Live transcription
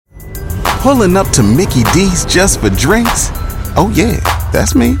Pulling up to Mickey D's just for drinks? Oh yeah,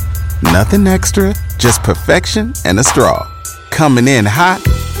 that's me. Nothing extra, just perfection and a straw. Coming in hot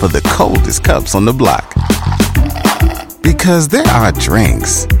for the coldest cups on the block. Because there are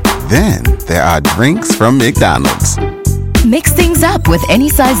drinks. Then there are drinks from McDonald's. Mix things up with any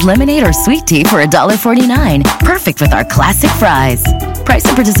size lemonade or sweet tea for $1.49. Perfect with our classic fries. Price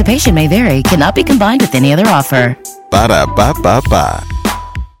and participation may vary. Cannot be combined with any other offer. Ba-da-ba-ba-ba.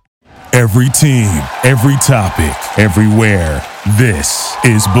 Every team, every topic, everywhere. This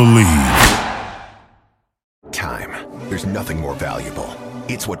is Believe. Time. There's nothing more valuable.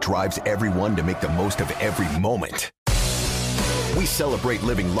 It's what drives everyone to make the most of every moment. We celebrate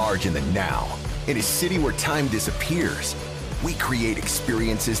living large in the now. In a city where time disappears, we create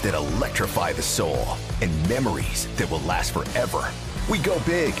experiences that electrify the soul and memories that will last forever. We go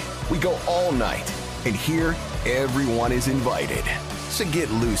big. We go all night. And here, everyone is invited. So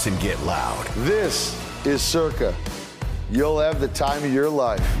get loose and get loud. This is Circa. You'll have the time of your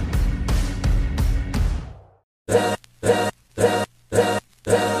life.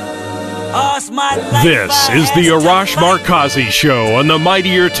 This is the Arash Markazi Show on the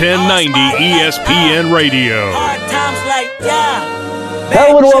Mightier 1090 ESPN Radio.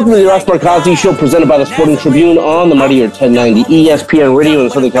 Hello and welcome to the Arash Markazi Show presented by the Sporting Tribune on the Mightier 1090 ESPN Radio in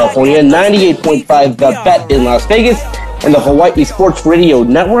Southern California, 98.5 The Bet in Las Vegas, and the Hawaii Sports Radio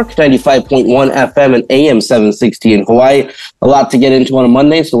Network, 95.1 FM and AM 760 in Hawaii. A lot to get into on a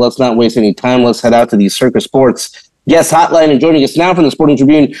Monday, so let's not waste any time. Let's head out to the Circa Sports Guest Hotline, and joining us now from the Sporting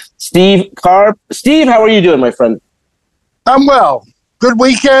Tribune, Steve Karp. Steve, how are you doing, my friend? I'm well. Good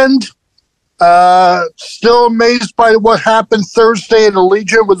weekend. Still amazed by what happened Thursday at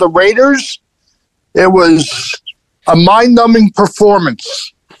Allegiant with the Raiders. It was a mind-numbing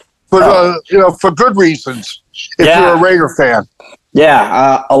performance, for good reasons. If you're a Raider fan.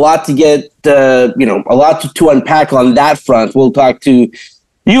 Yeah, a lot to get, a lot to unpack on that front. We'll talk to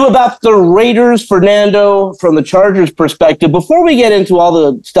you about the Raiders, Fernando, from the Chargers' perspective. Before we get into all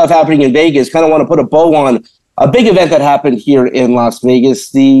the stuff happening in Vegas, kind of want to put a bow on a big event that happened here in Las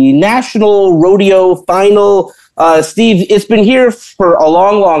Vegas, the National Rodeo Final. Steve, it's been here for a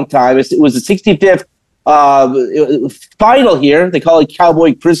long, long time. It was the 65th final here. They call it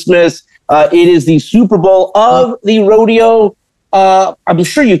Cowboy Christmas. It is the Super Bowl of the rodeo. I'm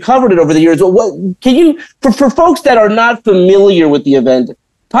sure you covered it over the years. What can you, for folks that are not familiar with the event,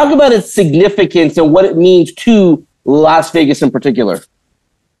 talk about its significance and what it means to Las Vegas in particular?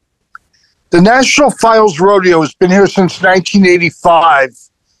 The National Finals Rodeo has been here since 1985,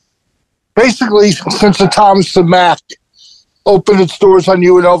 basically since the Thomas and Mack opened its doors on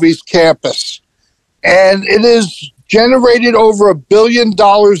UNLV's campus. And it has generated over $1 billion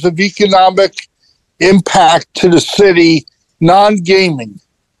of economic impact to the city, non-gaming.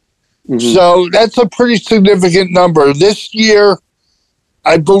 Mm-hmm. So that's a pretty significant number. This year,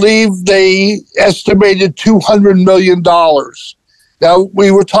 I believe they estimated $200 million. Now,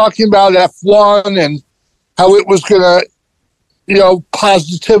 we were talking about F1 and how it was going to,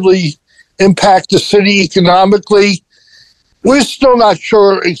 positively impact the city economically. We're still not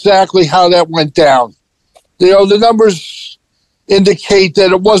sure exactly how that went down. The numbers indicate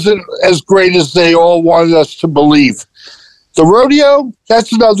that it wasn't as great as they all wanted us to believe. The rodeo,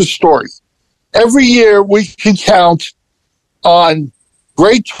 that's another story. Every year we can count on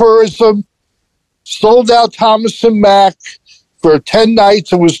great tourism, sold out Thomas and Mack for 10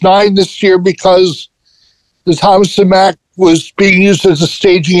 nights. It was 9 this year because the Thomas and Mack was being used as a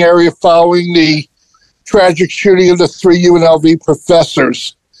staging area following the tragic shooting of the 3 UNLV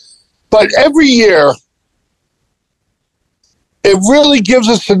professors. But every year, it really gives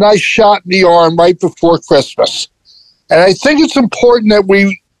us a nice shot in the arm right before Christmas. And I think it's important that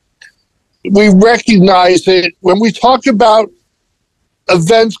we recognize it when we talk about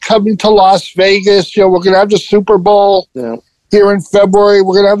events coming to Las Vegas. We're going to have the Super Bowl here in February.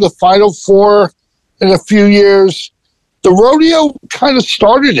 We're going to have the Final Four in a few years. The rodeo kind of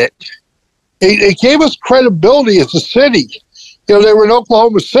started it. It gave us credibility as a city. They were in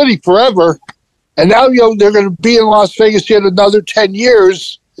Oklahoma City forever, and now they're going to be in Las Vegas yet another 10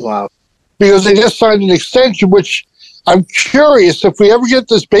 years. Wow! Because they just signed an extension, which I'm curious if we ever get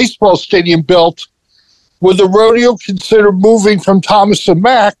this baseball stadium built, would the rodeo consider moving from Thomas and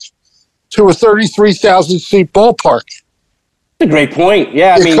Mack to a 33,000 seat ballpark? That's a great point.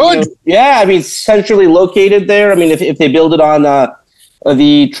 Yeah, I mean, centrally located there. I mean, if they build it on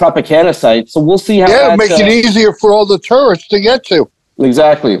the Tropicana site, so we'll see how. Yeah, make it easier for all the tourists to get to.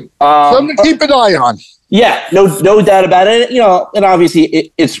 Exactly. Something to keep an eye on. Yeah, no doubt about it. And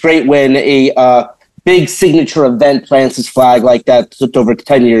obviously it's great when a big signature event plants its flag like that took over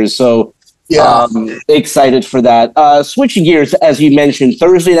 10 years. So Yeah. Excited for that. Switching gears, as you mentioned,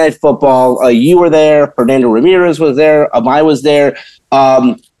 Thursday Night Football. You were there. Fernando Ramirez was there. I was there.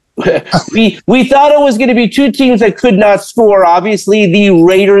 We thought it was going to be two teams that could not score. Obviously, the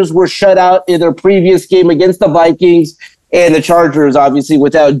Raiders were shut out in their previous game against the Vikings, and the Chargers, obviously,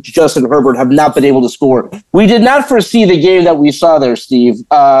 without Justin Herbert, have not been able to score. We did not foresee the game that we saw there, Steve.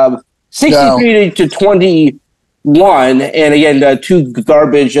 63-21, and again, two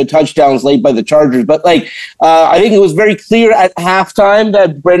garbage touchdowns late by the Chargers. But I think it was very clear at halftime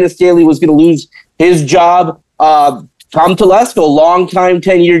that Brandon Staley was going to lose his job. Tom Telesco, longtime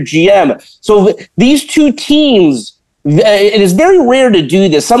 10-year GM. So these two teams, it is very rare to do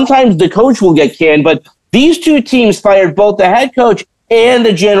this. Sometimes the coach will get canned, but these two teams fired both the head coach and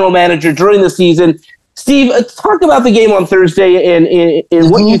the general manager during the season. Steve, talk about the game on Thursday and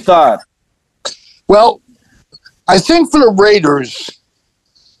what you thought. Well, I think for the Raiders,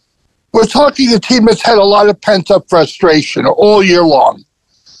 we're talking a team that's had a lot of pent-up frustration all year long.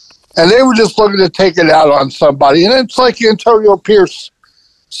 And they were just looking to take it out on somebody. And it's like Antonio Pierce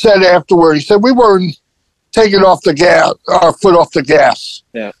said afterward. He said, we weren't taking our foot off the gas.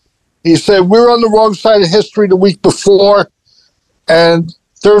 Yeah. He said, we were on the wrong side of history the week before. And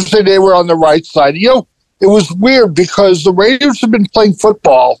Thursday, they were on the right side. You know, it was weird because the Raiders have been playing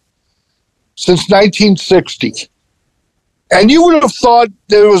football since 1960. And you would have thought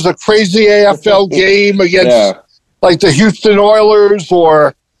there was a crazy AFL game against like the Houston Oilers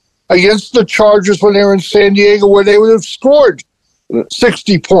or against the Chargers when they were in San Diego, where they would have scored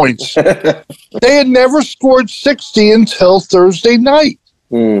 60 points. They had never scored 60 until Thursday night.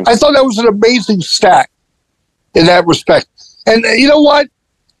 I thought that was an amazing stat in that respect. And you know what?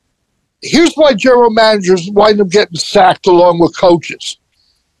 Here's why general managers wind up getting sacked along with coaches.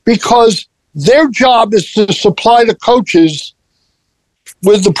 Because their job is to supply the coaches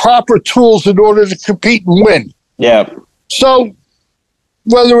with the proper tools in order to compete and win. Yeah. So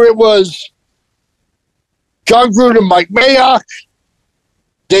whether it was John Gruden, Mike Mayock,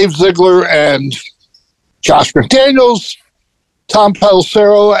 Dave Ziegler, and Josh McDaniels, Tom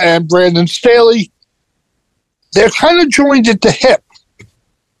Pelissero, and Brandon Staley, they're kind of joined at the hip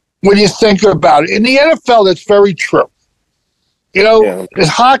when you think about it. In the NFL, that's very true. You know, in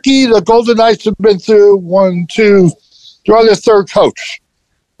hockey, the Golden Knights have been through they're on their third coach,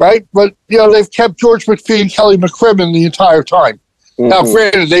 right? But, you know, they've kept George McPhee and Kelly McCrimmon the entire time. Now,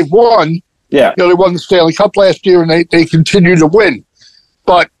 granted, they've won. Yeah. You know, they won the Stanley Cup last year, and they continue to win.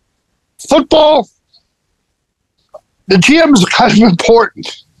 But football, the GM is kind of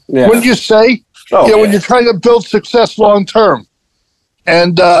important. Yeah. Wouldn't you say? When you're trying to build success long term.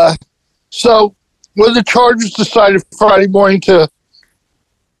 And so when the Chargers decided Friday morning to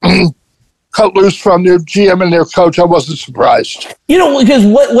cut loose from their GM and their coach, I wasn't surprised. You know, because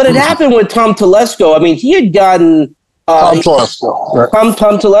what had happened with Tom Telesco, I mean, he had gotten Tom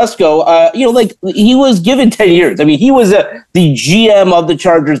Telesco, you know, like he was given 10 years. I mean, he was the GM of the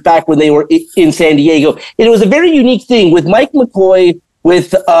Chargers back when they were in San Diego. And it was a very unique thing with Mike McCoy,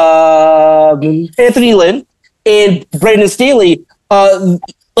 with Anthony Lynn, and Brandon Staley.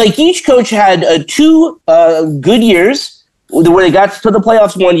 Like each coach had 2 good years where they got to the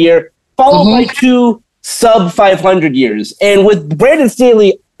playoffs one year, followed by 2 sub-500 years. And with Brandon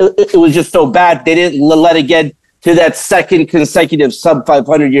Staley, it was just so bad they didn't let it get to that second consecutive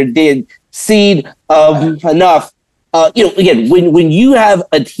sub-500 year. They had seed enough. You know, again, when you have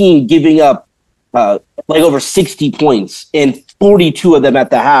a team giving up like over 60 points and 42 of them at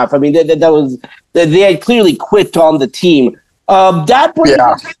the half, I mean, they had clearly quit on the team. That brings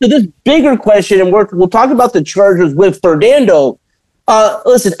us to this bigger question, and we'll talk about the Chargers with Fernando.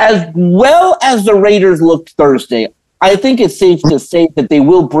 Listen, as well as the Raiders looked Thursday, I think it's safe to say that they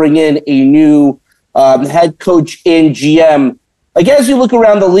will bring in a new head coach and GM. Like, as you look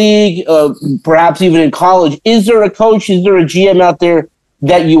around the league, perhaps even in college, is there a coach, is there a GM out there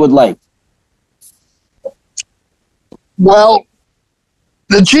that you would like? Well,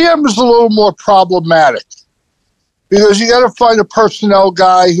 the GM is a little more problematic because you got to find a personnel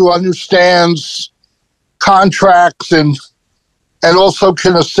guy who understands contracts and also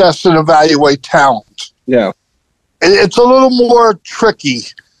can assess and evaluate talent. Yeah. It's a little more tricky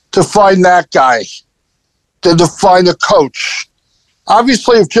to find that guy than to find a coach.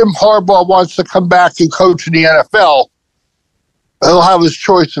 Obviously, if Jim Harbaugh wants to come back and coach in the NFL, he'll have his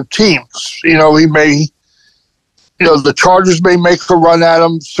choice of teams. You know, he may, you know, the Chargers may make a run at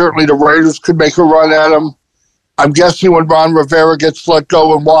him. Certainly the Raiders could make a run at him. I'm guessing when Ron Rivera gets let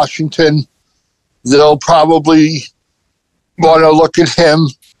go in Washington, they'll probably want to look at him.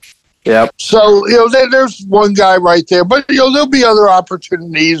 Yep. So, you know, there's one guy right there. But, you know, there'll be other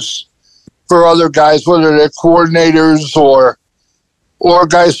opportunities for other guys, whether they're coordinators or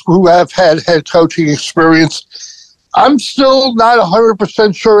guys who have had head coaching experience. I'm still not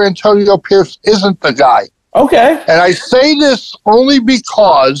 100% sure Antonio Pierce isn't the guy. Okay. And I say this only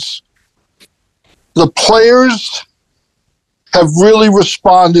because the players have really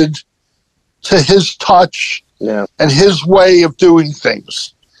responded to his touch and his way of doing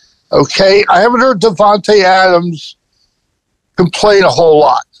things. Okay? I haven't heard Davante Adams complain a whole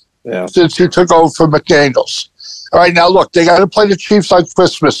lot since he took over for McDaniels. All right, now look, they got to play the Chiefs on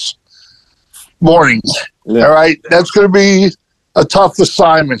Christmas morning. Yeah. All right, that's going to be a tough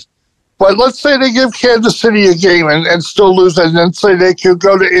assignment. But let's say they give Kansas City a game and still lose, and then say they could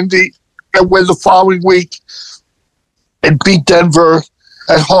go to Indy and win the following week and beat Denver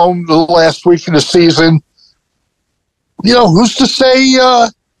at home the last week of the season. You know, who's to say,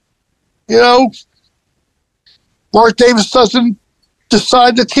 Mark Davis doesn't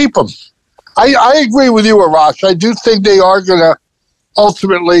decide to keep him? I agree with you, Arash. I do think they are going to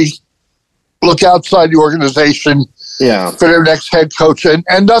ultimately look outside the organization for their next head coach.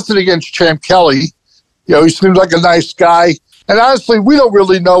 And nothing against Champ Kelly. You know, he seems like a nice guy. And honestly, we don't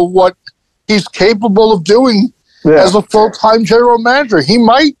really know what he's capable of doing as a full-time general manager. He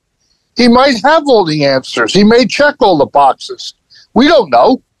might have all the answers. He may check all the boxes. We don't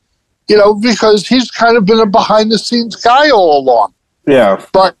know, you know, because he's kind of been a behind-the-scenes guy all along. Yeah.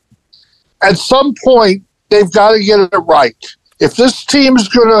 But at some point, they've got to get it right. If this team is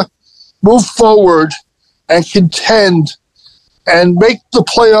going to move forward and contend and make the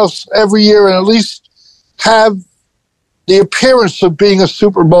playoffs every year and at least have the appearance of being a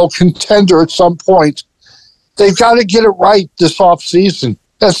Super Bowl contender at some point, they've got to get it right this offseason.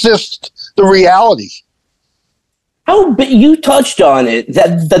 That's just the reality. You touched on it,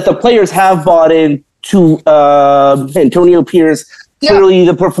 that the players have bought in to Antonio Pierce. Clearly,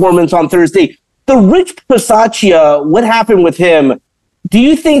 the performance on Thursday. The Rich Bisaccia, what happened with him? Do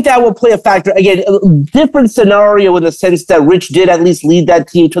you think that will play a factor? Again, a different scenario in the sense that Rich did at least lead that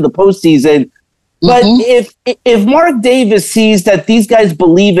team to the postseason. But if Mark Davis sees that these guys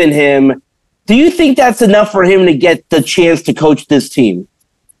believe in him, do you think that's enough for him to get the chance to coach this team?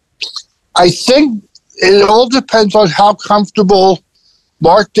 I think it all depends on how comfortable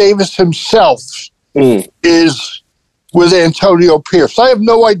Mark Davis himself is with Antonio Pierce. I have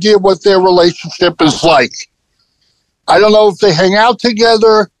no idea what their relationship is like. I don't know if they hang out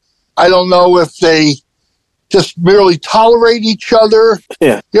together. I don't know if they just merely tolerate each other.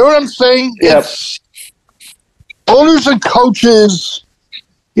 Yeah. You know what I'm saying? It's owners and coaches.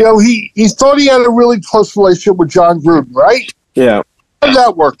 You know, he thought he had a really close relationship with John Gruden, right? Yeah. How did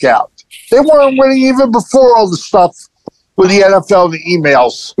that work out? They weren't winning even before all the stuff with the NFL and the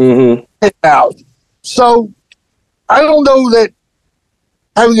emails hit out. So I don't know that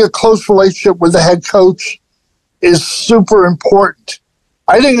having a close relationship with the head coach is super important.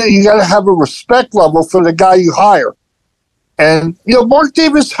 I think that you got to have a respect level for the guy you hire. And, you know, Mark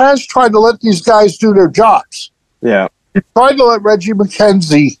Davis has tried to let these guys do their jobs. Yeah. He tried to let Reggie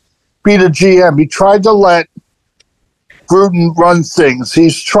McKenzie be the GM. He tried to let Gruden run things.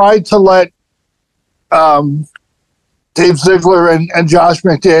 He's tried to let Dave Ziegler and Josh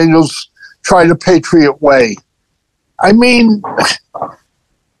McDaniels try the Patriot way. I mean,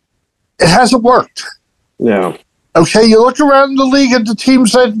 it hasn't worked. Yeah. Okay, you look around the league at the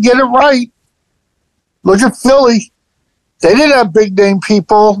teams that get it right. Look at Philly. They didn't have big-name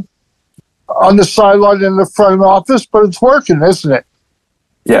people on the sideline in the front office, but it's working, isn't it?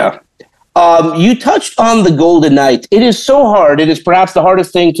 Yeah. You touched on the Golden Knights. It is so hard. It is perhaps the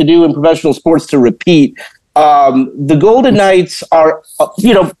hardest thing to do in professional sports to repeat. The Golden Knights are,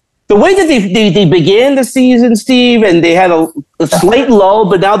 the way that they began the season, Steve, and they had a slight lull,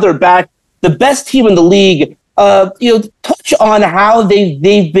 but now they're back. The best team in the league. Touch on how they've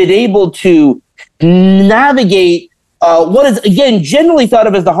been able to navigate what is, again, generally thought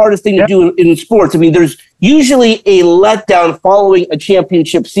of as the hardest thing to do in sports. I mean, there's usually a letdown following a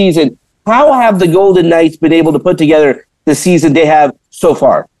championship season. How have the Golden Knights been able to put together the season they have so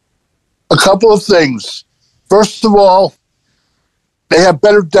far? A couple of things. First of all, they have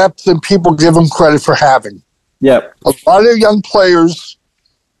better depth than people give them credit for having. Yep. A lot of young players,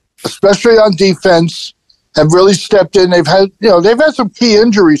 especially on defense, have really stepped in. They've had some key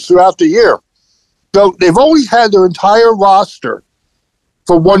injuries throughout the year. So they've always had their entire roster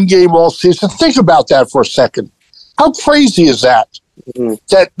for one game all season. Think about that for a second. How crazy is that? Mm-hmm.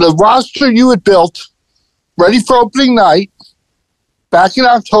 That the roster you had built, ready for opening night, back in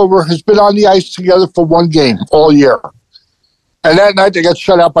October, has been on the ice together for one game all year. And that night they got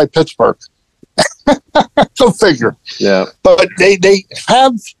shut out by Pittsburgh. Go figure. Yeah. But they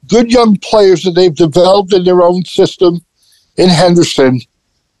have good young players that they've developed in their own system in Henderson.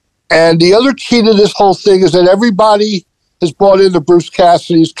 And the other key to this whole thing is that everybody has bought into Bruce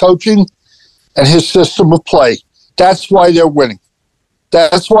Cassidy's coaching and his system of play. That's why they're winning.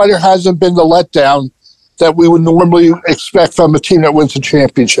 That's why there hasn't been the letdown that we would normally expect from a team that wins a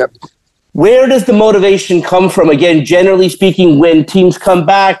championship. Where does the motivation come from? Again, generally speaking, when teams come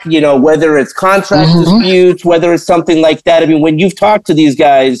back, whether it's contract disputes, whether it's something like that. I mean, when you've talked to these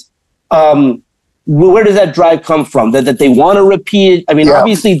guys, where does that drive come from? That they want to repeat? I mean,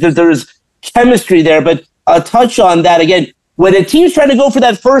 obviously there's chemistry there, but touch on that again. When a team's trying to go for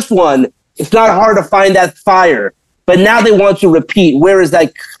that first one, it's not hard to find that fire. But now they want to repeat. Where is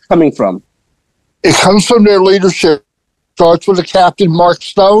that coming from? It comes from their leadership. Starts with the captain, Mark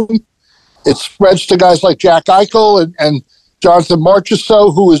Stone. It spreads to guys like Jack Eichel and Jonathan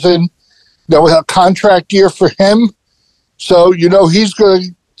Marchessault, who is in a contract year for him. So, he's going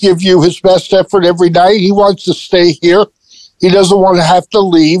to give you his best effort every night. He wants to stay here. He doesn't want to have to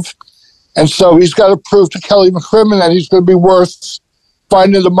leave. And so he's got to prove to Kelly McCrimmon that he's going to be worth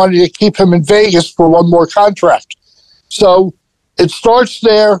finding the money to keep him in Vegas for one more contract. So it starts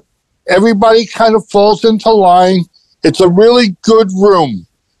there. Everybody kind of falls into line. It's a really good room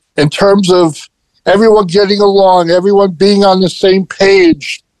in terms of everyone getting along, everyone being on the same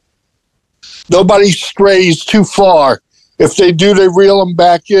page. Nobody strays too far. If they do, they reel them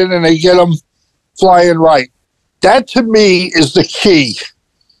back in and they get them flying right. That, to me, is the key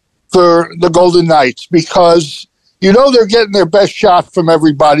for the Golden Knights because, they're getting their best shot from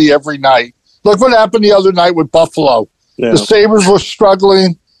everybody every night. Look what happened the other night with Buffalo. Yeah. The Sabres were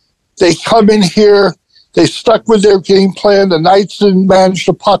struggling. They come in here. They stuck with their game plan. The Knights didn't manage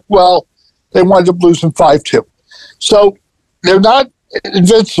the puck well. They wound up losing 5-2. So they're not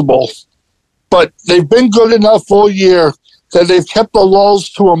invincible, but they've been good enough all year that they've kept the lulls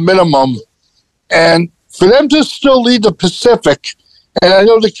to a minimum. And for them to still lead the Pacific, and I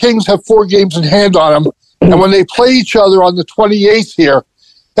know the Kings have 4 games in hand on them, and when they play each other on the 28th here,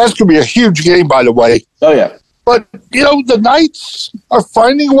 that's going to be a huge game, by the way. Oh, yeah. But, the Knights are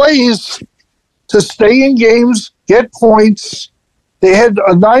finding ways to stay in games, get points. They had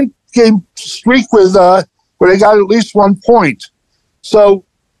a 9-game streak with where they got at least 1 point. So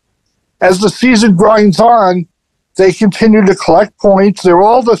as the season grinds on, they continue to collect points. They're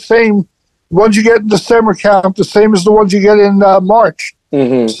all the same. The ones you get in December count the same as the ones you get in March.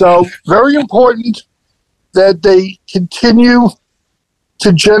 Mm-hmm. So very important that they continue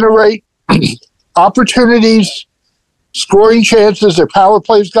to generate opportunities, scoring chances. Their power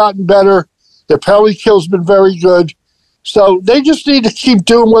play's gotten better. Their penalty kill's been very good. So they just need to keep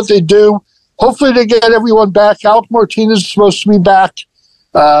doing what they do. Hopefully they get everyone back. Alec Martinez is supposed to be back.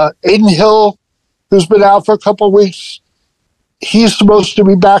 Aiden Hill, who's been out for a couple of weeks, he's supposed to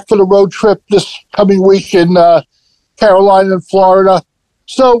be back for the road trip this coming week in Carolina and Florida.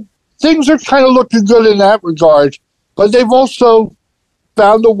 So things are kind of looking good in that regard. But they've also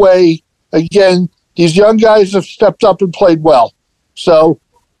found a way. Again, these young guys have stepped up and played well. So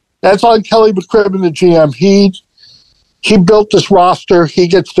that's on Kelly McCrimmon, the GM. He built this roster. He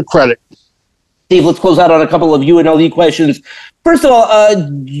gets the credit. Steve, let's close out on a couple of UNLV questions. First of all,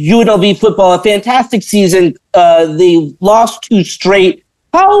 UNLV football, a fantastic season. They lost 2 straight.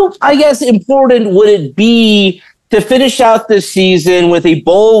 How, important would it be to finish out this season with a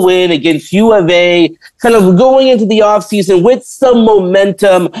bowl win against U of A, kind of going into the offseason with some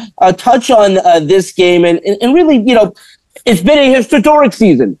momentum? Touch on this game and really, it's been a historic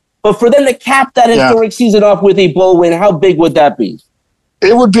season. But for them to cap that historic season off with a bowl win, how big would that be?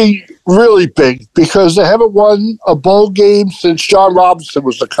 It would be really big because they haven't won a bowl game since John Robinson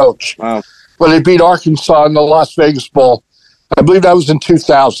was the coach. Wow. When they beat Arkansas in the Las Vegas Bowl. I believe that was in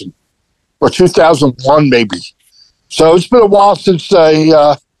 2000 or 2001 maybe. So it's been a while since they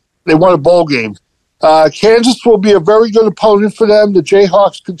won a bowl game. Kansas will be a very good opponent for them. The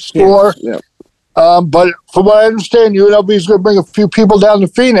Jayhawks can score. Yeah. But from what I understand, UNLV is going to bring a few people down to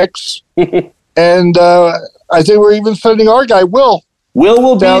Phoenix. And I think we're even sending our guy, Will.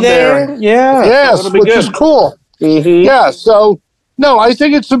 Will be there. Yeah. Yes, which is cool. Mm-hmm. Yeah, so, no, I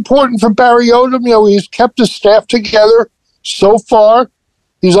think it's important for Barry Odom. He's kept his staff together so far.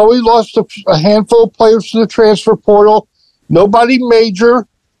 He's only lost a handful of players to the transfer portal. Nobody major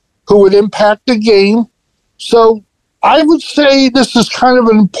who would impact the game. So I would say this is kind of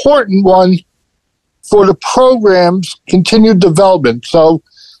an important one for the program's continued development. So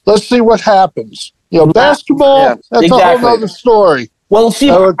let's see what happens. Basketball, that's a whole other story. Well,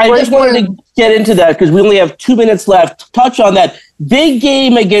 Steve, I just wanted to get into that because we only have 2 minutes left. Touch on that big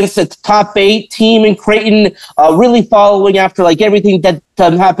game against the top 8 team in Creighton, really following after like everything that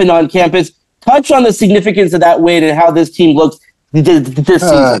happened on campus. Touch on the significance of that win and how this team looks this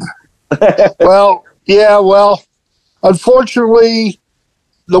season. Well, unfortunately,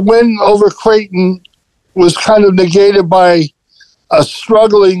 the win over Creighton was kind of negated by a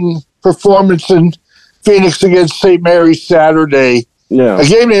struggling performance in Phoenix against St. Mary's Saturday. Yeah. A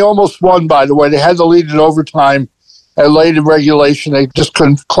game they almost won, by the way. They had the lead in overtime and late in regulation. They just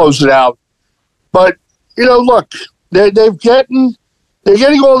couldn't close it out. But, look, they're getting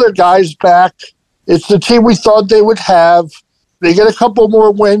all their guys back. It's the team we thought they would have. They get a couple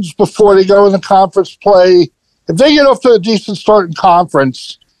more wins before they go in the conference play. If they get off to a decent start in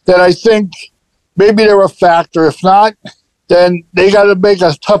conference, then I think maybe they're a factor. If not, then they got to make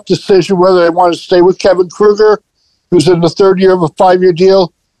a tough decision whether they want to stay with Kevin Kruger, who's in the third year of a 5-year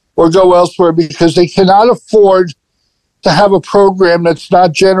deal, or go elsewhere, because they cannot afford to have a program that's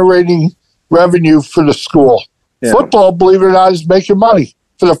not generating revenue for the school. Yeah. Football, believe it or not, is making money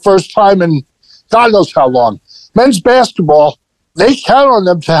for the first time in God knows how long. Men's basketball, they count on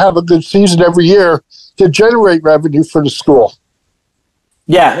them to have a good season every year to generate revenue for the school.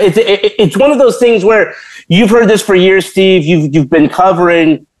 Yeah, it's one of those things where you've heard this for years, Steve. You've been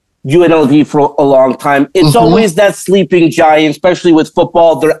covering UNLV for a long time. It's always that sleeping giant, especially with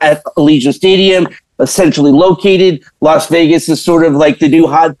football. They're at Allegiant Stadium, essentially located. Las Vegas is sort of like the new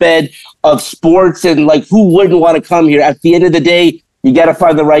hotbed of sports, and like who wouldn't want to come here? At the end of the day, you got to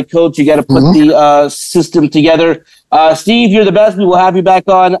find the right coach. You got to put the system together. Steve, you're the best. We will have you back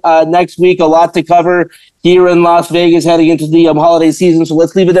on next week. A lot to cover here in Las Vegas heading into the holiday season. So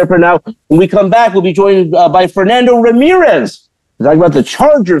let's leave it there for now. When we come back, we'll be joined by Fernando Ramirez. We're talking about the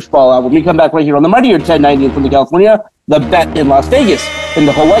Chargers fallout when we come back right here on the Mightier 1090 from California, the Bet in Las Vegas, in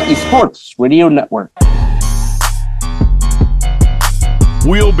the Hawaii Sports Radio Network.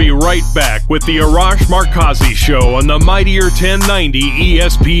 We'll be right back with the Arash Markazi Show on the Mightier 1090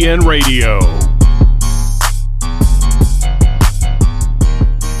 ESPN Radio.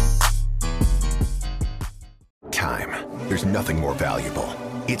 Time. There's nothing more valuable.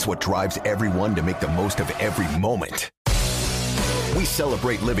 It's what drives everyone to make the most of every moment. We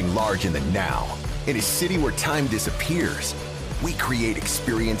celebrate living large in the now. In a city where time disappears, we create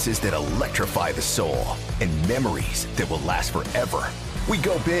experiences that electrify the soul and memories that will last forever. We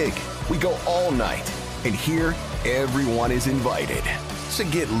go big, we go all night, and here, everyone is invited. So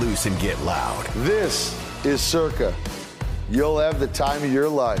get loose and get loud. This is Circa. You'll have the time of your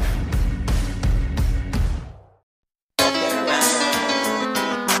life.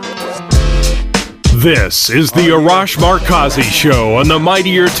 This is the Arash Markazi Show on the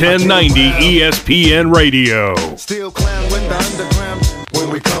Mightier 1090 ESPN Radio. Still clown when the underground when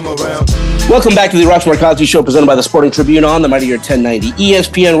we come around. Welcome back to the Arash Markazi Show, presented by the Sporting Tribune on the Mightier 1090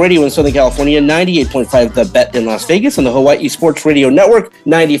 ESPN Radio in Southern California, 98.5 The Bet in Las Vegas, on the Hawaii Sports Radio Network,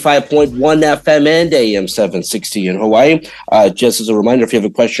 95.1 FM and AM 760 in Hawaii. Just as a reminder, if you have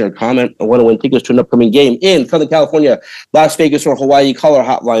a question or comment or want to win tickets to an upcoming game in Southern California, Las Vegas, or Hawaii, call our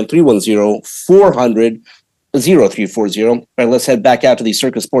hotline 310-400-0340. All right, let's head back out to the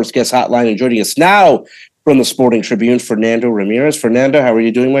Circa Sports Guest Hotline, and joining us now from the Sporting Tribune, Fernando Ramirez. Fernando, how are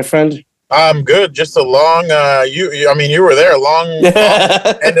you doing, my friend? I'm good. Just a long, you were there, long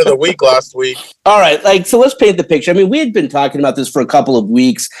end of the week last week. All right. So let's paint the picture. I mean, we had been talking about this for a couple of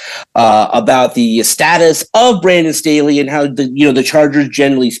weeks about the status of Brandon Staley and how the Chargers,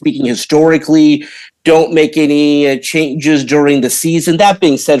 generally speaking, historically, don't make any changes during the season. That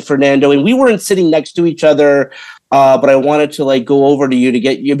being said, Fernando, and we weren't sitting next to each other, but I wanted to go over to you to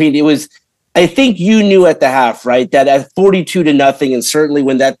get you. I mean, it was, I think you knew at the half, right, that at 42-0, and certainly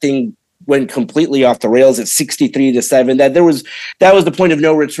when that thing went completely off the rails at 63-7, that was the point of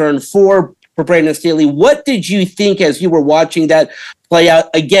no return for Brandon Staley. What did you think as you were watching that play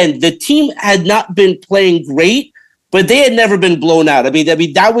out? Again, the team had not been playing great, but they had never been blown out. I mean,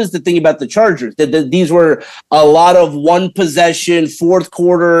 that was the thing about the Chargers, that these were a lot of one possession, fourth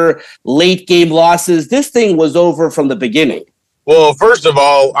quarter, late game losses. This thing was over from the beginning. Well, first of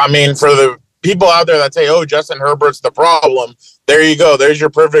all, I mean, for the people out there that say, "Oh, Justin Herbert's the problem," there you go. There's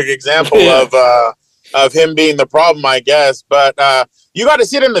your perfect example of him being the problem, I guess. But you got to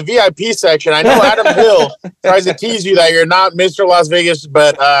sit in the VIP section. I know Adam Hill tries to tease you that you're not Mr. Las Vegas,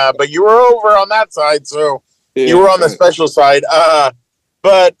 but you were over on that side, so you were on the special side.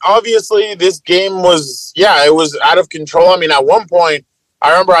 But obviously, this game was, it was out of control. I mean, at one point, I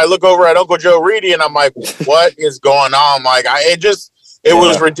remember I look over at Uncle Joe Reedy, and I'm like, "What is going on?" Like, it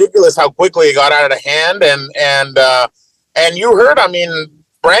was ridiculous how quickly it got out of hand, and And you heard, I mean,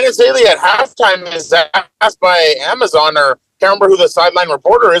 Brandon Staley at halftime is asked by Amazon, or can't remember who the sideline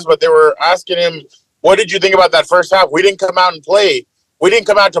reporter is, but they were asking him, what did you think about that first half? We didn't come out and play. We didn't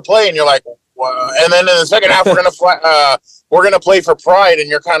come out to play. And you're like, well, and then in the second half, we're gonna play for pride. And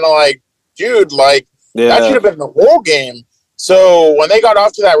you're kind of like, dude, like, that should have been the whole game. So when they got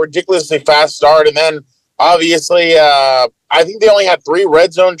off to that ridiculously fast start, and then obviously, I think they only had 3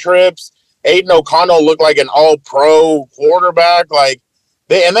 red zone trips. Aiden O'Connell looked like an all-pro quarterback.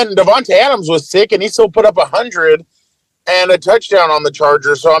 And then Devontae Adams was sick, and he still put up 100 and a touchdown on the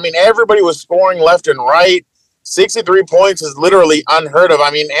Chargers. So, I mean, everybody was scoring left and right. 63 points is literally unheard of.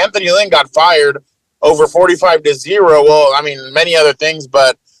 I mean, Anthony Lynn got fired over 45-0. Well, I mean, many other things,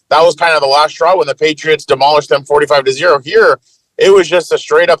 but that was kind of the last straw when the Patriots demolished them 45-0. Here, it was just a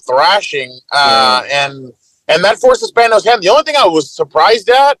straight-up thrashing, and that forced the Spanos' hand. The only thing I was surprised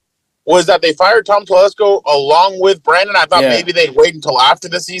at was that they fired Tom Telesco along with Brandon. I thought maybe they'd wait until after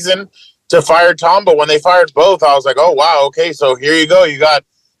the season to fire Tom, but when they fired both, I was like, oh, wow, okay, so here you go. You got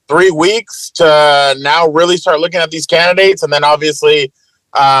 3 weeks to now really start looking at these candidates, and then obviously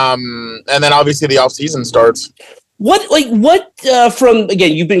the offseason starts. What from,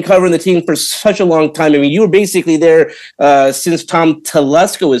 again, you've been covering the team for such a long time. I mean, you were basically there since Tom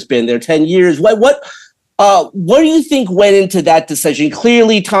Telesco has been there, 10 years. What do you think went into that decision?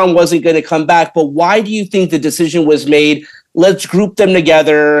 Clearly, Tom wasn't going to come back, but why do you think the decision was made? Let's group them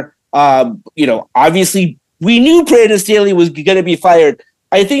together. Obviously, we knew Brandon Staley was going to be fired.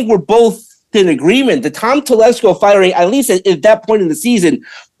 I think we're both in agreement. The Tom Telesco firing, at least at that point in the season,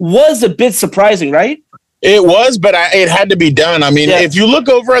 was a bit surprising, right? It was, but it had to be done. I mean, if you look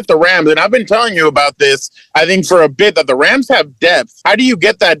over at the Rams, and I've been telling you about this, I think for a bit, that the Rams have depth. How do you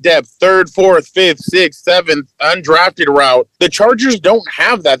get that depth? 3rd, 4th, 5th, 6th, 7th, undrafted route. The Chargers don't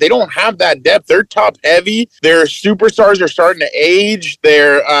have that. They don't have that depth. They're top heavy. Their superstars are starting to age.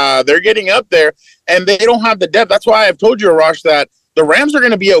 They're getting up there, and they don't have the depth. That's why I've told you, Arash, that the Rams are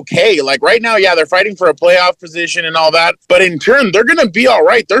going to be okay. Like right now, they're fighting for a playoff position and all that. But in turn, they're going to be all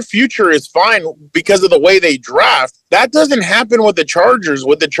right. Their future is fine because of the way they draft. That doesn't happen with the Chargers.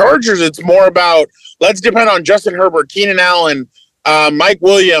 With the Chargers, it's more about, let's depend on Justin Herbert, Keenan Allen, Mike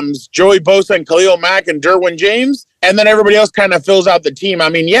Williams, Joey Bosa, and Khalil Mack, and Derwin James. And then everybody else kind of fills out the team. I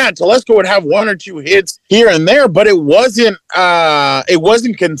mean, Telesco would have 1 or 2 hits here and there, but it wasn't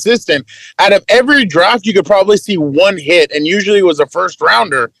consistent. Out of every draft, you could probably see 1 hit, and usually it was a first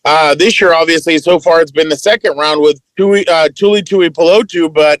rounder. This year, obviously, so far it's been the second round with Tuli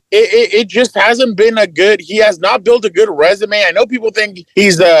Tuipulotu, but it just hasn't been he has not built a good resume. I know people think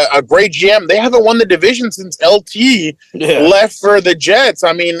he's a great GM. They haven't won the division since LT left for the Jets.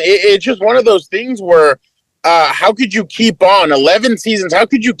 I mean, it's just one of those things where how could you keep on 11 seasons? How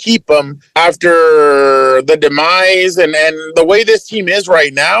could you keep them after the demise and the way this team is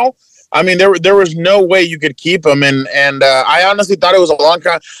right now? I mean, there was no way you could keep him, and I honestly thought it was a long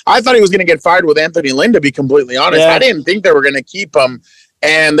time. I thought he was going to get fired with Anthony Lynn, to be completely honest. I didn't think they were going to keep him,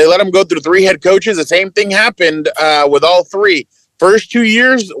 and they let him go through 3 head coaches. The same thing happened with all 3. First 2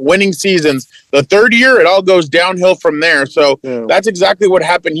 years, winning seasons. The 3rd year, it all goes downhill from there. So that's exactly what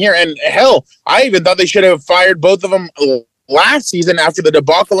happened here. And hell, I even thought they should have fired both of them last season after the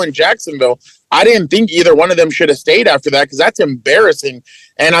debacle in Jacksonville. I didn't think either one of them should have stayed after that because that's embarrassing.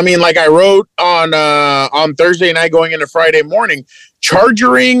 And I mean, like I wrote on Thursday night going into Friday morning, Chargers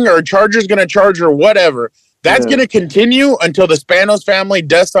going to charge or whatever. That's going to continue until the Spanos family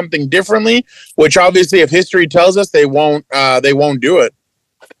does something differently, which obviously, if history tells us, they won't do it.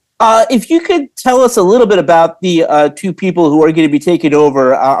 If you could tell us a little bit about the 2 people who are going to be taking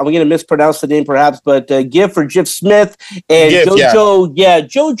over. I'm going to mispronounce the name perhaps, but Jiff Smith and JoJo.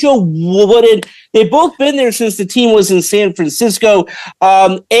 JoJo Wooden. They've both been there since the team was in San Francisco.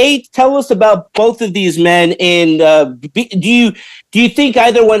 Tell us about both of these men, and do you think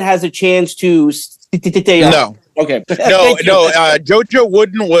either one has a chance to? No. Okay. No. JoJo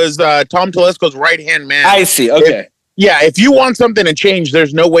Wooden was Tom Telesco's right-hand man. I see. Okay. If you want something to change,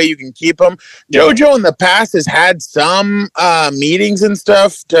 there's no way you can keep him. JoJo in the past has had some meetings and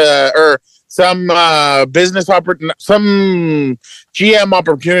stuff or some some GM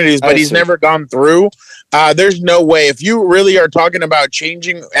opportunities, but he's never gone through. There's no way. If you really are talking about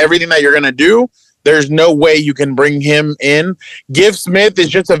changing everything that you're going to do, there's no way you can bring him in. Giff Smith is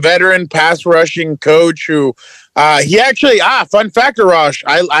just a veteran pass rushing coach who he actually, fun fact, Arash,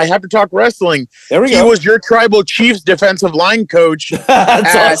 I have to talk wrestling. There we go. He was your Tribal Chiefs defensive line coach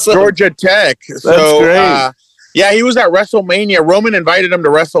at awesome. Georgia Tech. That's great. He was at WrestleMania. Roman invited him to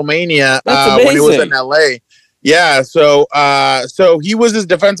WrestleMania when he was in LA. So he was his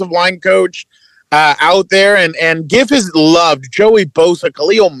defensive line coach. out there and give his love to Joey Bosa,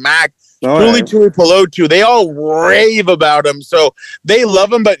 Khalil Mack, Tuli Tuipulotu. They all rave about him. So they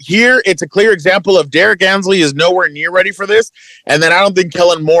love him. But here it's a clear example of Derek Ansley is nowhere near ready for this. And then I don't think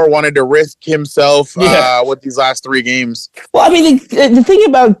Kellen Moore wanted to risk himself with these last 3 games. Well, I mean, the thing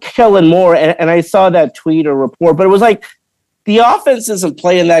about Kellen Moore, and I saw that tweet or report, but it was like the offense isn't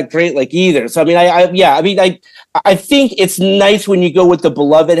playing that great like either. So, I mean, I think it's nice when you go with the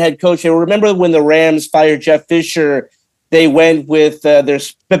beloved head coach. And remember when the Rams fired Jeff Fisher, they went with their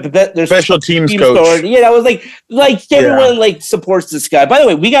special teams coach. Yeah, I was like everyone supports this guy. By the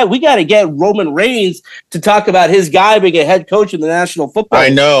way, we got to get Roman Reigns to talk about his guy being a head coach in the National Football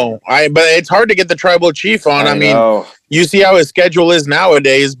League. I know. But it's hard to get the tribal chief on. I mean, you see how his schedule is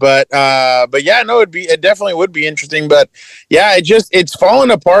nowadays. But yeah, no, it definitely would be interesting. But yeah, it's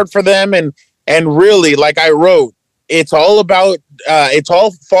fallen apart for them, and really, like I wrote, it's all about it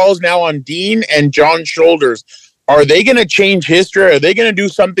all falls now on Dean and John's shoulders. Are they going to change history? Are they going to do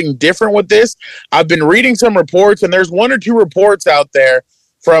something different with this? I've been reading some reports, and there's 1 or 2 reports out there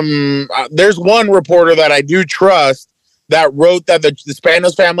from there's one reporter that I do trust that wrote that the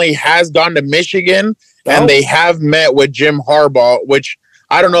Spanos family has gone to Michigan and they have met with Jim Harbaugh, which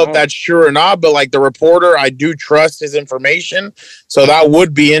I don't know if that's true or not, but like the reporter, I do trust his information. So that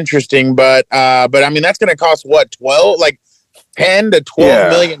would be interesting. But I mean, that's going to cost what, 10 to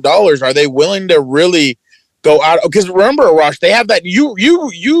 12 million dollars. Are they willing to really go out? Because remember, Arash, they have that you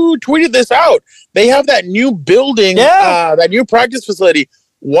tweeted this out. They have that new building, that new practice facility.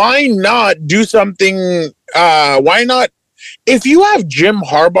 Why not do something? Why not? If you have Jim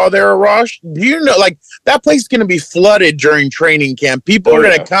Harbaugh there, Arash, you know, like that place is going to be flooded during training camp. People are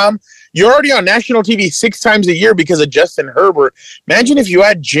going to come. You're already on national TV 6 times a year because of Justin Herbert. Imagine if you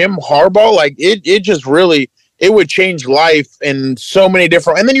had Jim Harbaugh, like it just really, it would change life in so many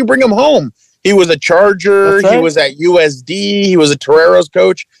different, and then you bring him home. He was a Charger. Right. He was at USD. He was a Torero's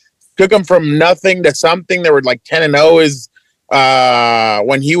coach. Took him from nothing to something. They were like 10-0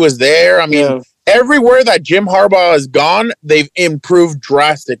 when he was there. I mean, everywhere that Jim Harbaugh has gone, they've improved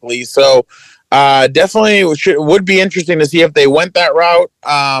drastically. So definitely would be interesting to see if they went that route.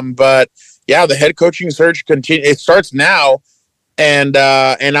 But yeah, the head coaching search it starts now, and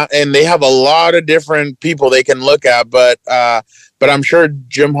they have a lot of different people they can look at. But I'm sure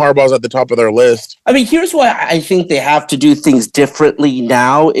Jim Harbaugh's at the top of their list. I mean, here's why I think they have to do things differently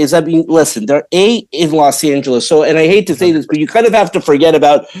now is, I mean, listen, they're in Los Angeles. So, and I hate to say this, but you kind of have to forget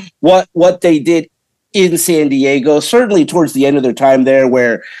about what they did in San Diego, certainly towards the end of their time there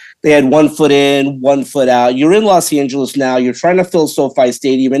where they had 1 foot in, 1 foot out. You're in Los Angeles now. You're trying to fill SoFi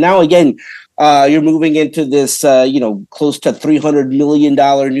Stadium. And now, again, you're moving into this, close to $300 million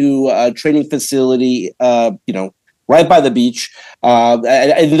new training facility, right by the beach.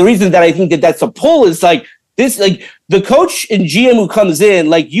 And the reason that I think that that's a pull is like this, like the coach and GM who comes in,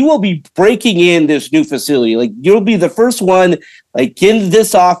 like you will be breaking in this new facility. Like you'll be the first one, like in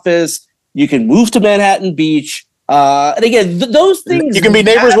this office, you can move to Manhattan Beach. And again, those things. You can be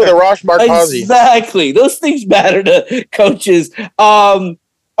neighbors with Arash Markazi. Exactly. Those things matter to coaches.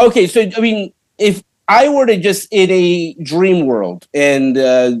 Okay. So, I mean, if I were to just in a dream world and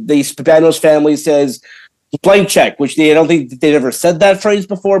the Spanos family says, blank check, which I don't think they'd ever said that phrase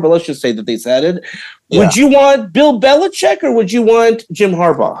before, but let's just say that they said it. Yeah. Would you want Bill Belichick or would you want Jim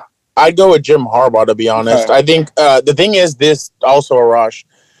Harbaugh? I'd go with Jim Harbaugh, to be honest. Okay. I think the thing is this also, Arash,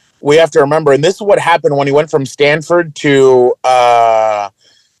 we have to remember, and this is what happened when he went from Stanford to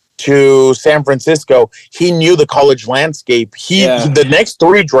San Francisco. He knew the college landscape. The next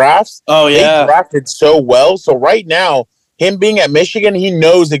 3 drafts, they drafted so well. So right now, him being at Michigan, he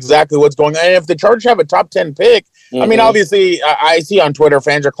knows exactly what's going on. And if the Chargers have a top 10 pick, I mean, obviously, I see on Twitter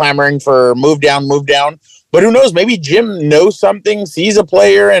fans are clamoring for move down. But who knows? Maybe Jim knows something, sees a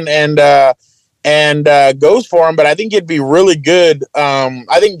player, and goes for him. But I think it'd be really good.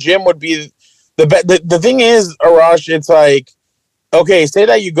 I think Jim would be the thing is, Arash, it's like, okay, say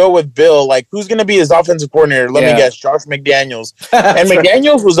that you go with Bill, like who's going to be his offensive coordinator? Let me guess, Josh McDaniels. And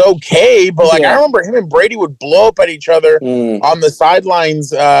McDaniels was okay, but like I remember him and Brady would blow up at each other on the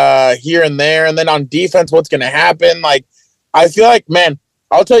sidelines here and there. And then on defense, what's going to happen? Like, I feel like, man,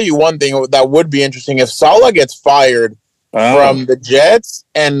 I'll tell you one thing that would be interesting. If Saleh gets fired from the Jets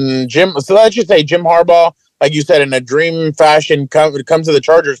and so let's just say Jim Harbaugh, like you said, in a dream fashion, comes to the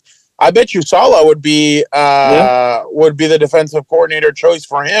Chargers, I bet you Saleh would be the defensive coordinator choice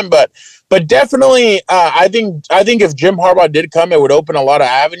for him, but definitely I think if Jim Harbaugh did come, it would open a lot of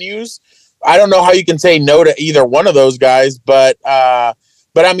avenues. I don't know how you can say no to either one of those guys, but I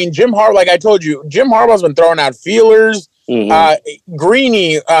mean Jim Harbaugh, like I told you, Jim Harbaugh's been throwing out feelers.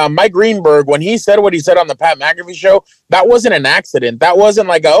 Greeny, Mike Greenberg, when he said what he said on the Pat McAfee show, that wasn't an accident. That wasn't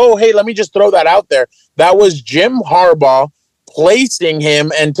like, oh, hey, let me just throw that out there. That was Jim Harbaugh placing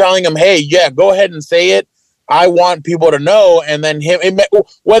him and telling him, hey, yeah, go ahead and say it. I want people to know. And then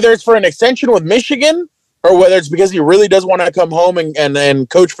whether it's for an extension with Michigan or whether it's because he really does want to come home and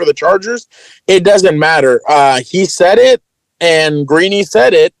coach for the Chargers, it doesn't matter. He said it, and Greeny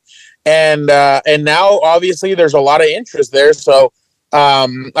said it. And now obviously there's a lot of interest there. So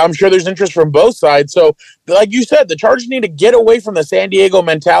I'm sure there's interest from both sides. So like you said, the Chargers need to get away from the San Diego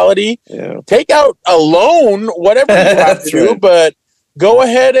mentality, take out a loan, whatever you have to do, but go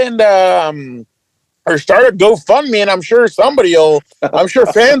ahead and, or start a GoFundMe, and I'm sure fans will,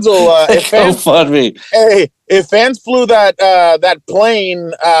 GoFundMe. Hey, if fans flew that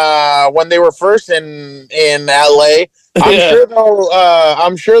plane when they were first in LA,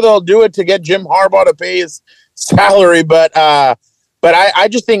 I'm sure they'll do it to get Jim Harbaugh to pay his salary, but I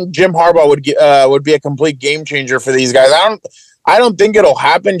just think Jim Harbaugh would be a complete game changer for these guys. I don't think it'll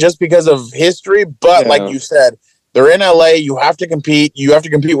happen just because of history, but like you said, they're in LA. You have to compete. You have to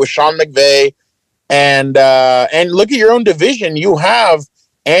compete with Sean McVay, and look at your own division. You have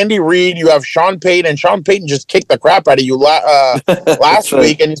Andy Reid, you have Sean Payton, and Sean Payton just kicked the crap out of you last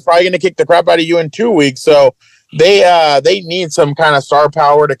week, and he's probably going to kick the crap out of you in 2 weeks. So they need some kind of star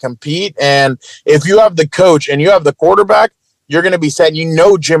power to compete. And if you have the coach and you have the quarterback, you're going to be set. You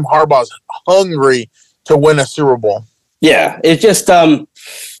know Jim Harbaugh's hungry to win a Super Bowl. Yeah, it's just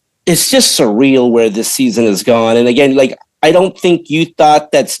surreal where this season has gone. And again, like, I don't think you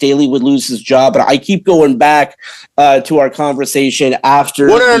thought that Staley would lose his job, but I keep going back to our conversation after.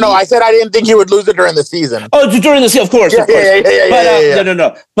 Well, no. I said I didn't think he would lose it during the season. Oh, during the season, of course. Yeah.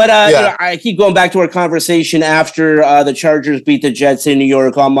 No. But you know, I keep going back to our conversation after the Chargers beat the Jets in New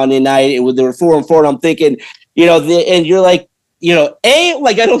York on Monday night. They were 4-4, and I'm thinking, you know, and you're like, you know, A,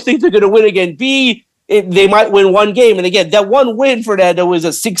 like, I don't think they're going to win again. B, they might win one game. And again, that one win, Fernando, was a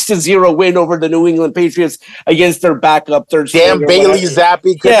 6-0 win over the New England Patriots against their backup third string. Damn, Bailey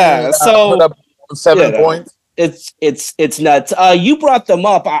Zappi couldn't put up 7 points. It's nuts. You brought them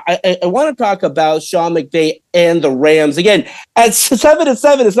up. I want to talk about Sean McVay and the Rams. Again, at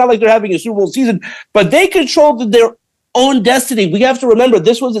 7-7, it's not like they're having a Super Bowl season, but they controlled their own destiny. We have to remember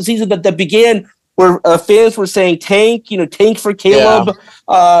this was a season that began where fans were saying tank for Caleb.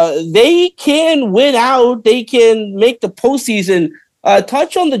 Yeah. They can win out. They can make the postseason.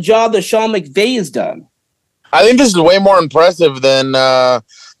 Touch on the job that Sean McVay has done. I think this is way more impressive than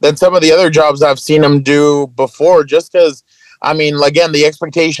some of the other jobs I've seen him do before, just because, I mean, again, the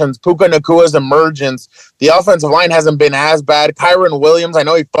expectations, Puka Nakua's emergence, the offensive line hasn't been as bad. Kyron Williams, I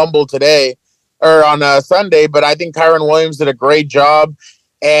know he fumbled today or on Sunday, but I think Kyron Williams did a great job.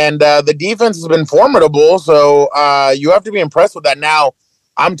 And the defense has been formidable, so you have to be impressed with that. Now,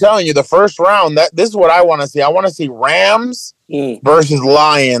 I'm telling you, the first round, this is what I want to see. I want to see Rams versus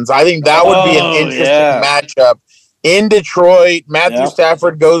Lions. I think that would be an interesting matchup. In Detroit, Matthew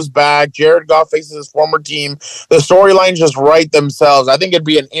Stafford goes back. Jared Goff faces his former team. The storylines just write themselves. I think it'd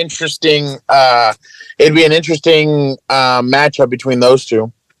be an interesting matchup between those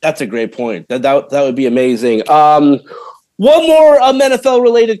two. That's a great point. That would be amazing. One more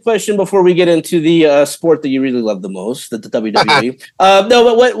NFL-related question before we get into the sport that you really love the most, the WWE.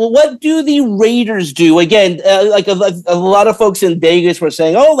 No, but what do the Raiders do? Again, like a lot of folks in Vegas were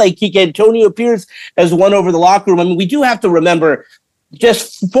saying, Antonio Pierce has won over the locker room. I mean, we do have to remember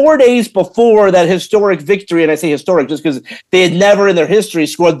just 4 days before that historic victory, and I say historic just because they had never in their history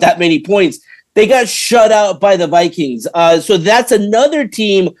scored that many points, they got shut out by the Vikings. So that's another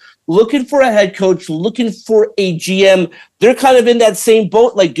team looking for a head coach, looking for a GM. They're kind of in that same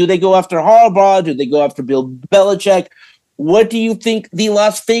boat. Like, do they go after Harbaugh? Do they go after Bill Belichick? What do you think the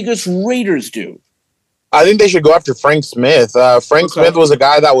Las Vegas Raiders do? I think they should go after Frank Smith. Smith was a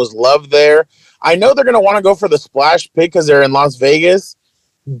guy that was loved there. I know they're going to want to go for the splash pick because they're in Las Vegas,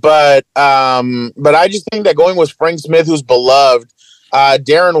 but I just think that going with Frank Smith, who's beloved,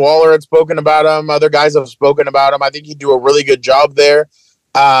 Darren Waller had spoken about him. Other guys have spoken about him. I think he'd do a really good job there.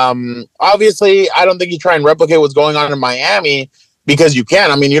 Obviously, I don't think you try and replicate what's going on in Miami because you can.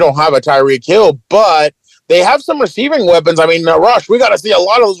 I mean, you don't have a Tyreek Hill, but they have some receiving weapons. I mean, Rush, we got to see a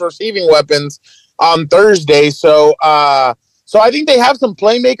lot of those receiving weapons on Thursday. So I think they have some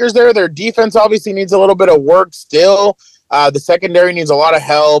playmakers there. Their defense obviously needs a little bit of work still. The secondary needs a lot of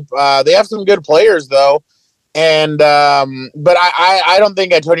help. They have some good players though. And but I don't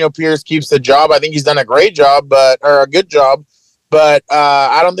think Antonio Pierce keeps the job. I think he's done a great job, or a good job. But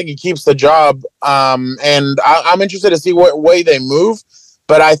I don't think he keeps the job. And I'm interested to see what way they move.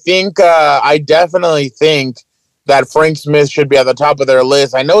 But I definitely think that Frank Smith should be at the top of their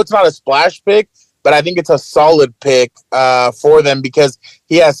list. I know it's not a splash pick, but I think it's a solid pick for them because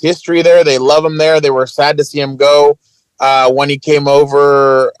he has history there. They love him there. They were sad to see him go when he came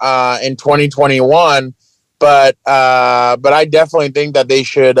over in 2021. But I definitely think that they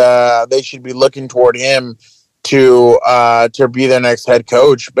should be looking toward him to be their next head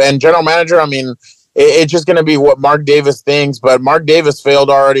coach. And general manager, I mean, it's just going to be what Mark Davis thinks. But Mark Davis failed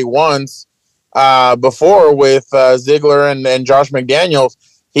already once before with Ziegler and Josh McDaniels.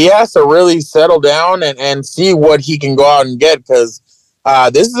 He has to really settle down and see what he can go out and get, because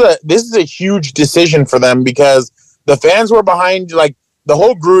this is a huge decision for them, because the fans were behind, like, the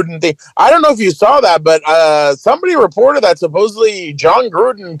whole Gruden thing. I don't know if you saw that, but somebody reported that supposedly John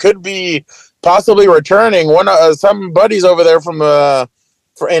Gruden could be possibly returning. Some buddies over there from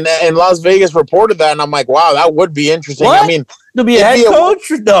in Las Vegas reported that, and I'm like, wow, that would be interesting. What? I mean, to be a head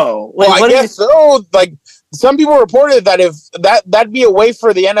coach? No. Well, I guess so. Like, some people reported that if that'd be a way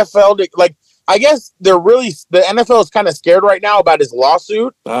for the NFL to, like, I guess the NFL is kind of scared right now about his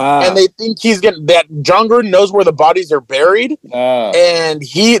lawsuit, and they think that John Gruden knows where the bodies are buried, and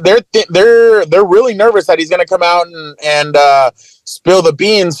they're really nervous that he's going to come out and spill the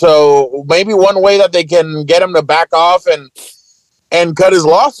beans. So maybe one way that they can get him to back off and cut his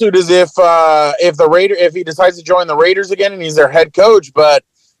lawsuit is if he decides to join the Raiders again and he's their head coach. But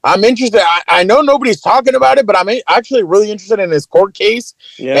I'm interested. I know nobody's talking about it, but I'm actually really interested in his court case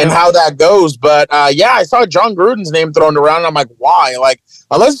and how that goes. But I saw John Gruden's name thrown around, and I'm like, why? Like,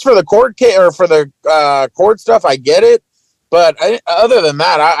 unless it's for the court case or for the court stuff, I get it. But other than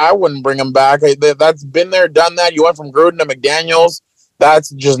that, I wouldn't bring him back. That's been there, done that. You went from Gruden to McDaniels. That's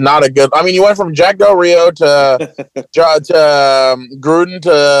just not a good. I mean, you went from Jack Del Rio to Gruden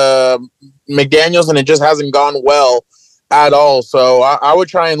to McDaniels, and it just hasn't gone well at all. So I would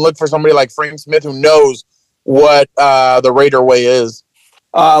try and look for somebody like Frank Smith who knows what the Raider way is.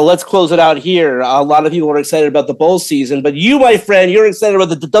 Let's close it out here. A lot of people are excited about the bowl season, but you, my friend, you're excited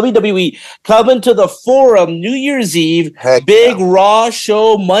about the WWE coming to the Forum New Year's Eve. Big Raw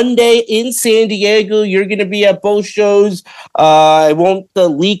show Monday in San Diego. You're going to be at both shows. I won't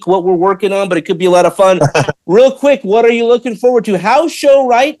leak what we're working on, but it could be a lot of fun. Real quick, what are you looking forward to? House show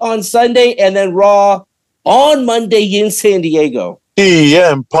right on Sunday, and then Raw on Monday in San Diego.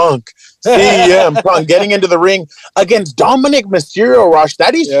 CM Punk getting into the ring against Dominic Mysterio. Rush,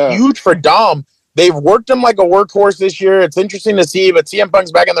 that is huge for Dom. They've worked him like a workhorse this year. It's interesting to see, but CM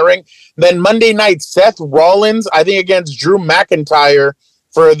Punk's back in the ring. Then Monday night, Seth Rollins, I think, against Drew McIntyre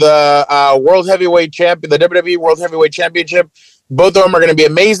for the World Heavyweight Champion, the WWE World Heavyweight Championship. Both of them are going to be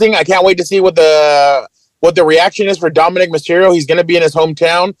amazing. I can't wait to see what the reaction is for Dominic Mysterio. He's going to be in his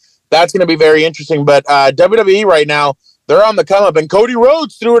hometown. That's going to be very interesting. But WWE right now, they're on the come up. And Cody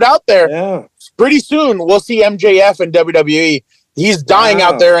Rhodes threw it out there. Yeah. Pretty soon, we'll see MJF in WWE. He's dying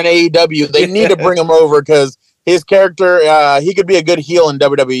out there in AEW. They need to bring him over because his character, he could be a good heel in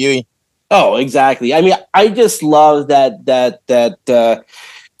WWE. Oh, exactly. I mean, I just love that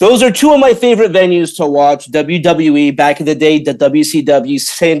those are two of my favorite venues to watch. WWE, back in the day, the WCW,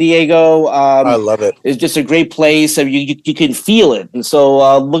 San Diego. I love it. It's just a great place. I mean, you can feel it. And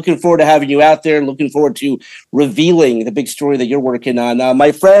so looking forward to having you out there. Looking forward to revealing the big story that you're working on.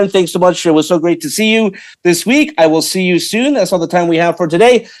 My friend, thanks so much. It was so great to see you this week. I will see you soon. That's all the time we have for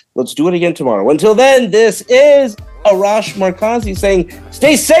today. Let's do it again tomorrow. Until then, this is Arash Markazi saying,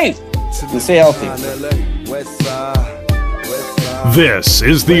 stay safe and stay healthy. This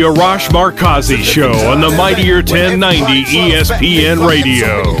is the Arash Markazi Show on the Mightier 1090 ESPN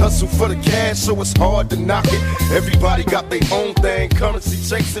Radio. Hustle for the cash, so it's hard to knock it. Everybody got their own thing, currency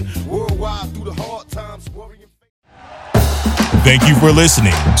chasing worldwide through the hard times. Thank you for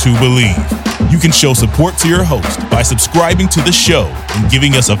listening to Believe. You can show support to your host by subscribing to the show and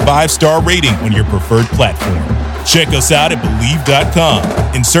giving us a 5-star rating on your preferred platform. Check us out at Believe.com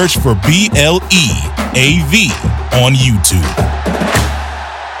and search for BLEAV on YouTube.